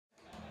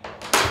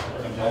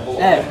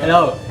Hey,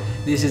 hello.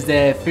 This is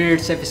the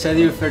first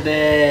episode for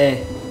the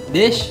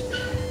dish,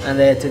 and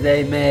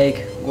today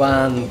make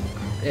one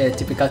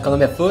typical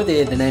Colombian food.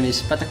 The name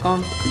is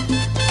Patacon.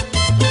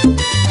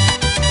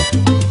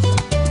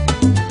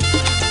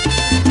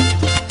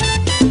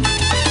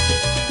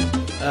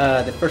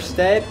 The first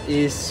step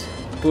is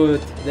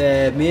put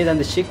the meat and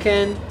the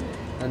chicken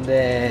and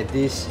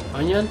this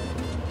onion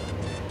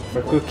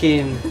for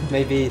cooking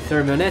maybe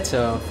 30 minutes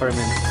or 40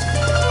 minutes.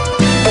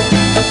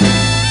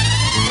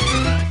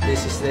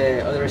 This is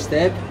the other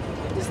step,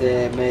 is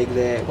to make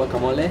the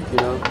guacamole, you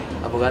know,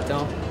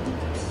 avocado.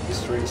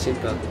 It's really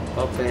simple.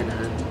 Open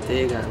and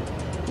take and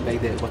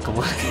make the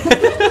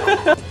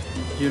guacamole.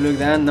 You look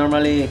down,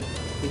 normally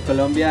in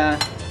Colombia,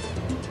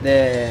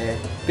 the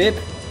pip,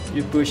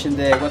 you push in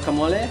the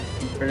guacamole.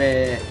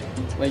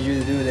 When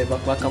you do the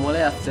guacamole,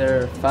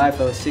 after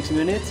 5 or 6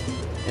 minutes,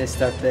 it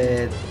start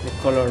the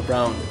color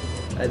brown.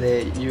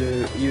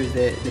 You use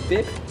the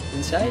pip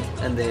inside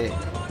and the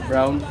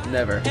brown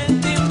never.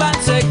 And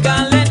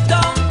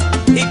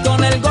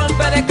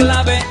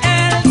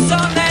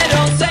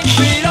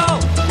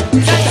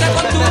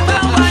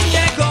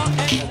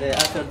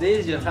after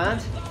this, your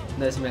hands,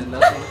 no smell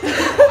nothing.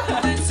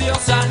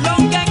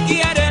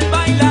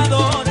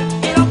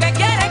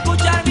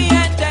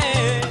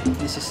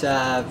 This is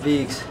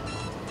big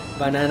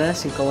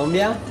bananas in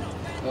Colombia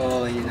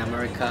or in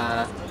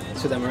America,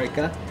 South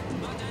America.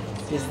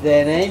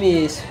 The name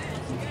is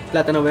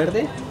plátano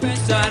verde.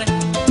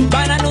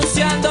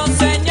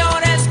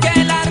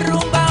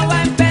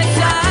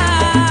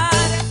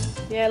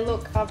 Yeah,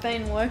 look, I've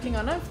been working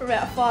on it for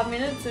about 5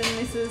 minutes and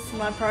this is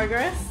my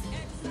progress.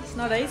 It's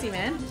not easy,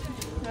 man.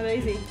 Not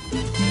easy.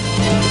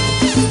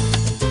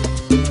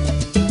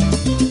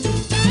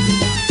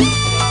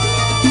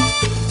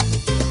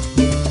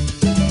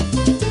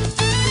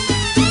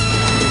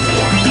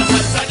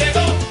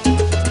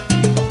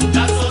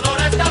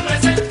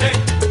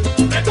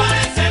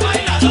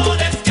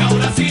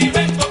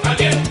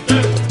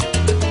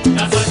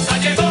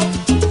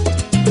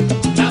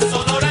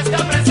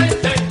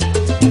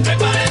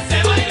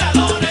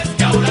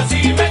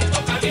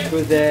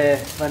 Put the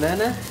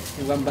banana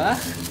in one bag.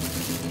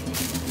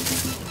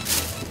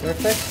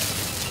 Perfect.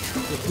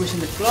 You push in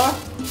the floor.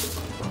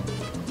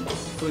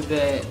 Put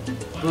the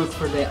root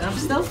for the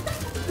Amstel.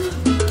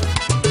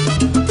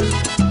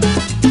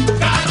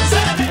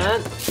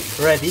 And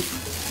ready.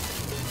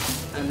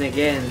 And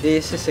again,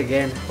 this is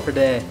again for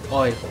the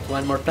oil.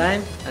 One more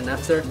time and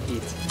after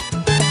heat.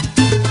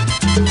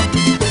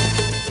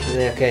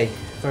 Okay,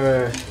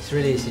 it's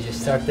really easy. You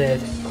start it,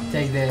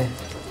 take the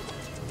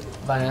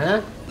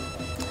banana.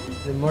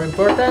 The more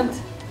important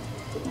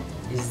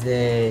is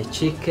the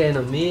chicken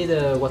or meat,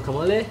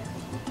 guacamole,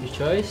 your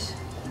choice.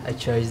 I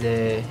chose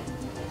the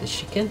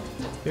chicken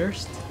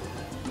first.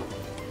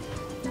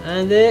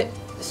 And the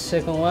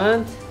second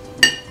one,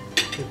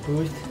 you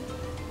put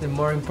the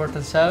more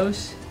important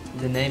sauce.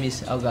 The name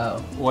is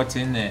ahogado. What's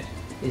in there?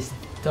 It's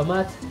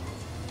tomato.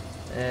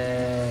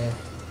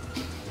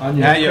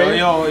 Now your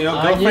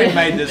girlfriend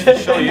made this for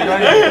sure. You don't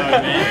even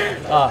know,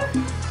 man.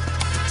 Oh.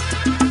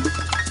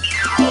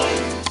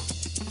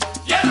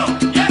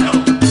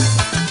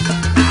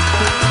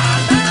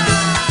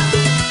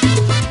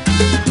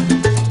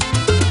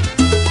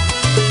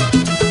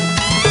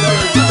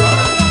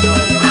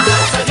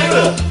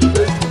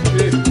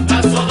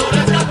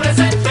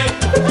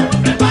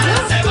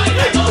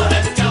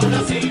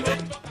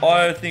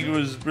 I think it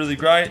was really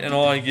great, and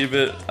I give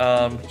it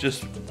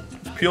just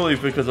purely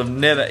because I've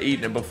never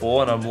eaten it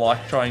before, and I'm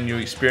like trying new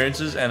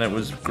experiences, and it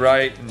was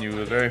great, and you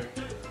were very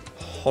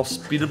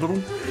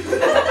hospitable.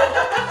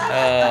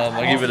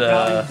 I give it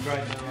a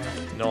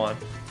 9.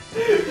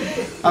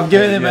 I've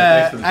given them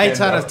an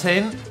 8 out of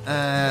 10.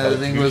 I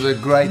think it was a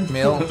great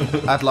meal.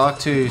 I'd like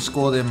to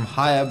score them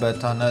higher,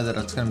 but I know that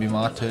it's going to be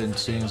my turn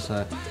soon,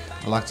 so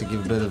I like to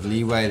give a bit of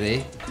leeway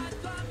there.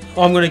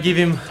 I'm going to give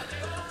him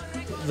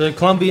the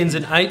Colombians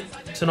an 8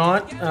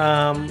 tonight.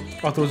 I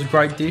thought it was a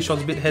great dish. I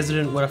was a bit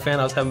hesitant when I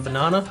found I was having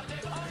banana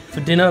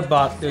for dinner,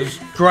 but there was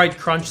great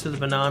crunch to the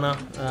banana,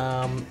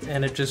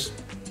 and it just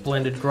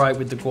blended great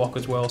with the guac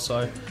as well.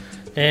 So,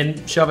 and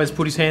Chaves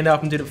put his hand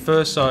up and did it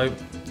first, so I'm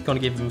going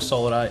to give him a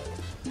solid 8.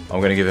 I'm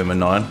going to give him a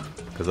 9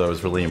 because I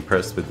was really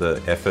impressed with the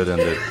effort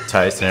and the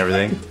taste and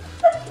everything.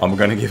 I'm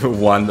going to give it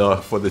 1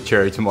 for the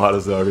cherry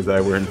tomatoes though, because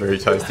they weren't very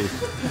tasty.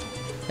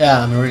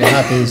 Yeah, I'm really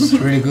happy. It's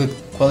really good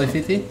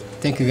quality.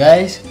 Thank you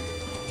guys.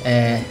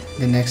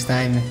 The next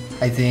time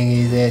I think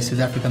is a South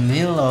African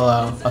meal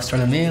or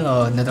Australian meal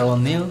or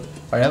Netherlands meal,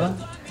 whatever.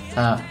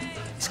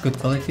 It's good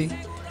quality.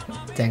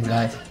 Thanks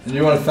guys. And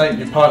you want to thank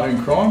your partner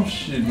in crime?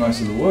 She did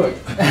most of the work.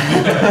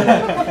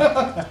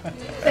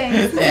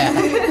 Thanks. Yeah,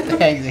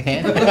 thanks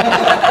again.